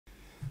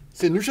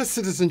St. Lucia's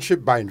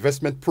Citizenship by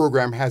Investment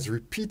program has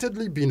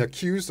repeatedly been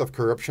accused of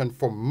corruption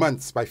for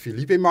months by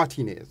Philippe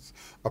Martinez,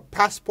 a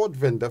passport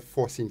vendor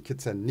for St.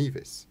 Kitts and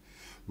Nevis.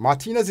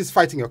 Martinez is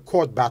fighting a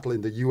court battle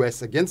in the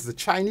US against the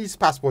Chinese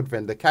passport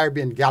vendor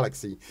Caribbean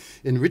Galaxy,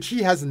 in which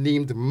he has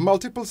named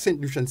multiple St.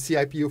 Lucian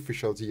CIP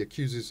officials he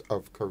accuses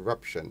of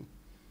corruption.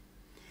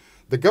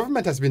 The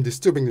government has been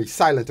disturbingly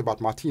silent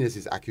about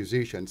Martinez's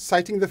accusations,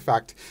 citing the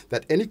fact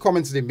that any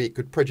comments they make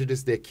could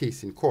prejudice their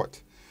case in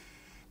court.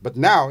 But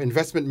now,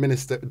 Investment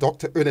Minister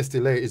Dr.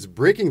 Hilaire is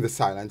breaking the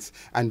silence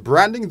and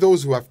branding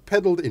those who have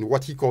peddled in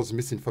what he calls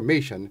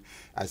misinformation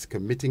as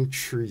committing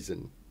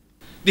treason.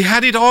 They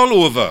had it all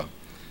over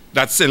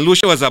that St.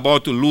 Lucia was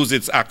about to lose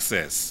its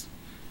access.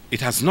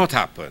 It has not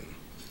happened.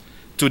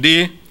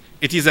 Today,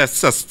 it is a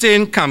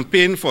sustained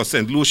campaign for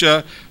St.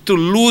 Lucia to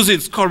lose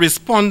its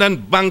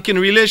correspondent banking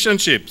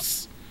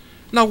relationships.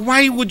 Now,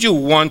 why would you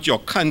want your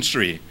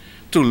country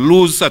to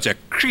lose such a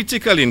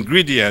critical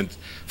ingredient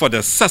for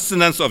the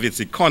sustenance of its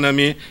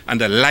economy and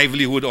the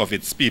livelihood of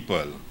its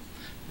people?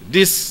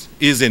 This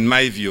is, in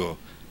my view,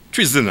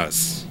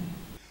 treasonous.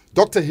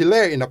 Dr.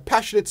 Hilaire, in a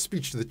passionate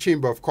speech to the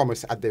Chamber of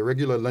Commerce at their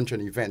regular luncheon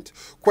event,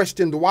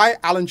 questioned why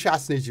Alan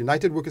Chasney's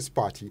United Workers'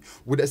 Party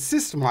would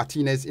assist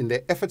Martinez in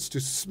their efforts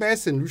to smear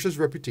St. Lucia's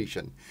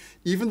reputation,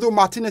 even though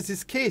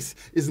Martinez's case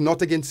is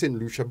not against St.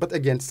 Lucia but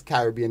against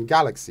Caribbean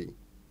Galaxy.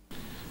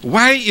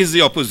 Why is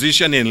the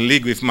opposition in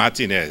league with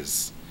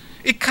Martinez?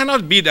 It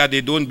cannot be that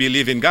they don't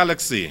believe in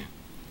Galaxy.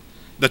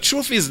 The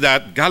truth is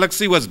that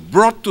Galaxy was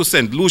brought to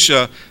St.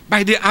 Lucia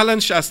by the Alan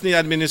Chasney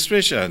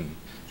administration.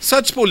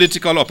 Such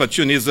political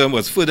opportunism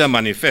was further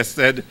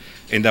manifested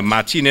in the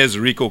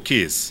Martinez-Rico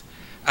case,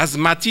 as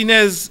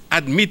Martinez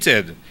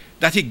admitted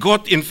that he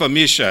got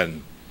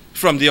information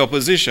from the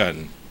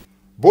opposition.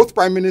 Both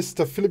Prime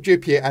Minister Philippe J.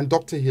 Pierre and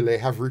Dr. Hilaire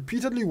have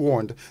repeatedly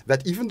warned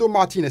that even though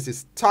Martinez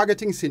is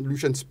targeting St.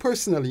 Lucians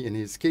personally in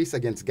his case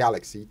against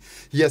Galaxy,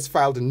 he has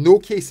filed no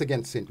case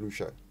against St.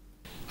 Lucia.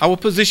 Our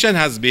position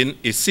has been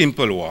a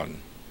simple one.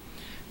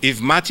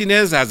 If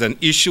Martinez has an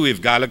issue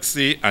with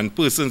Galaxy and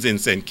persons in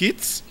St.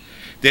 Kitts,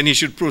 then he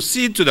should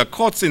proceed to the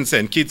courts in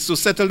St. Kitts to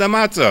settle the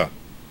matter.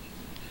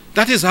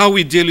 That is how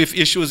we deal with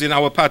issues in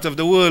our part of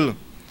the world.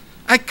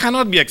 I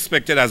cannot be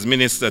expected as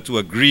minister to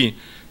agree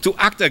to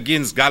act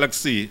against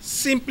Galaxy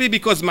simply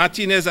because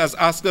Martinez has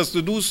asked us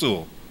to do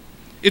so.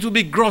 It would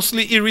be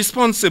grossly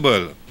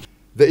irresponsible.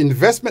 The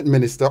investment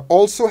minister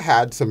also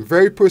had some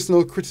very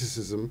personal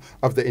criticism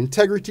of the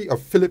integrity of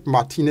Philippe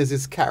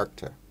Martinez's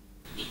character.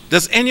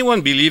 Does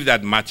anyone believe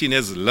that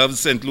Martinez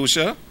loves St.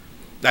 Lucia,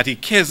 that he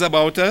cares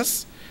about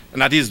us,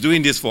 and that he's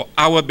doing this for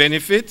our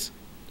benefit?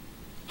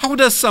 How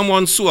does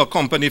someone sue a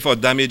company for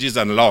damages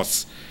and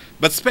loss,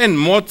 but spend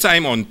more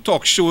time on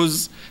talk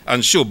shows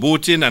and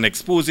showboating and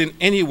exposing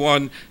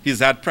anyone he's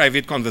had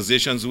private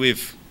conversations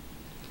with?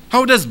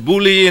 How does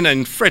bullying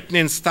and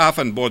threatening staff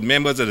and board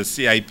members of the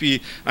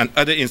CIP and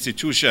other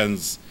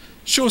institutions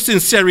show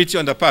sincerity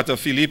on the part of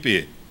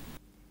Philippe?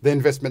 The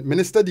investment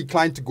minister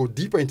declined to go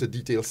deeper into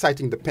detail,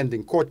 citing the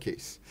pending court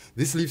case.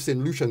 This leaves St.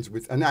 Lucians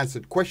with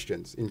unanswered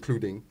questions,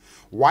 including,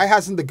 why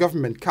hasn't the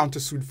government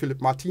countersued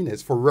Philippe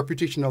Martinez for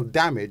reputational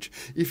damage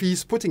if he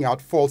is putting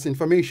out false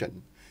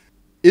information?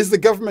 Is the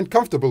government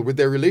comfortable with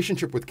their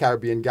relationship with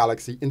Caribbean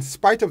Galaxy in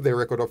spite of their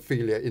record of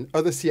failure in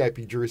other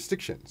CIP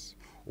jurisdictions?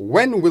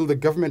 When will the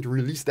government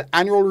release the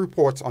annual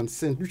reports on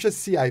St. Lucia's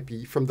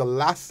CIP from the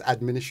last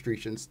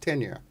administration's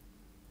tenure?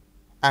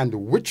 And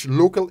which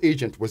local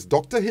agent was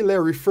Dr.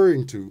 Hilaire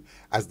referring to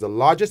as the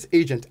largest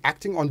agent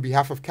acting on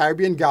behalf of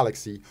Caribbean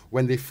Galaxy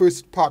when they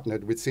first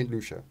partnered with St.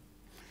 Lucia?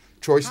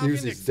 Choice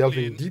News is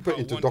delving deeper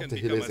into Dr.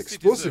 Hilaire's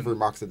explosive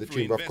remarks at the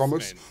Chamber of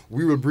Commerce.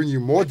 We will bring you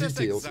more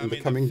details in the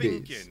coming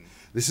days.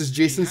 This is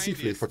Jason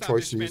Sifflet for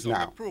Choice News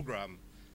Now.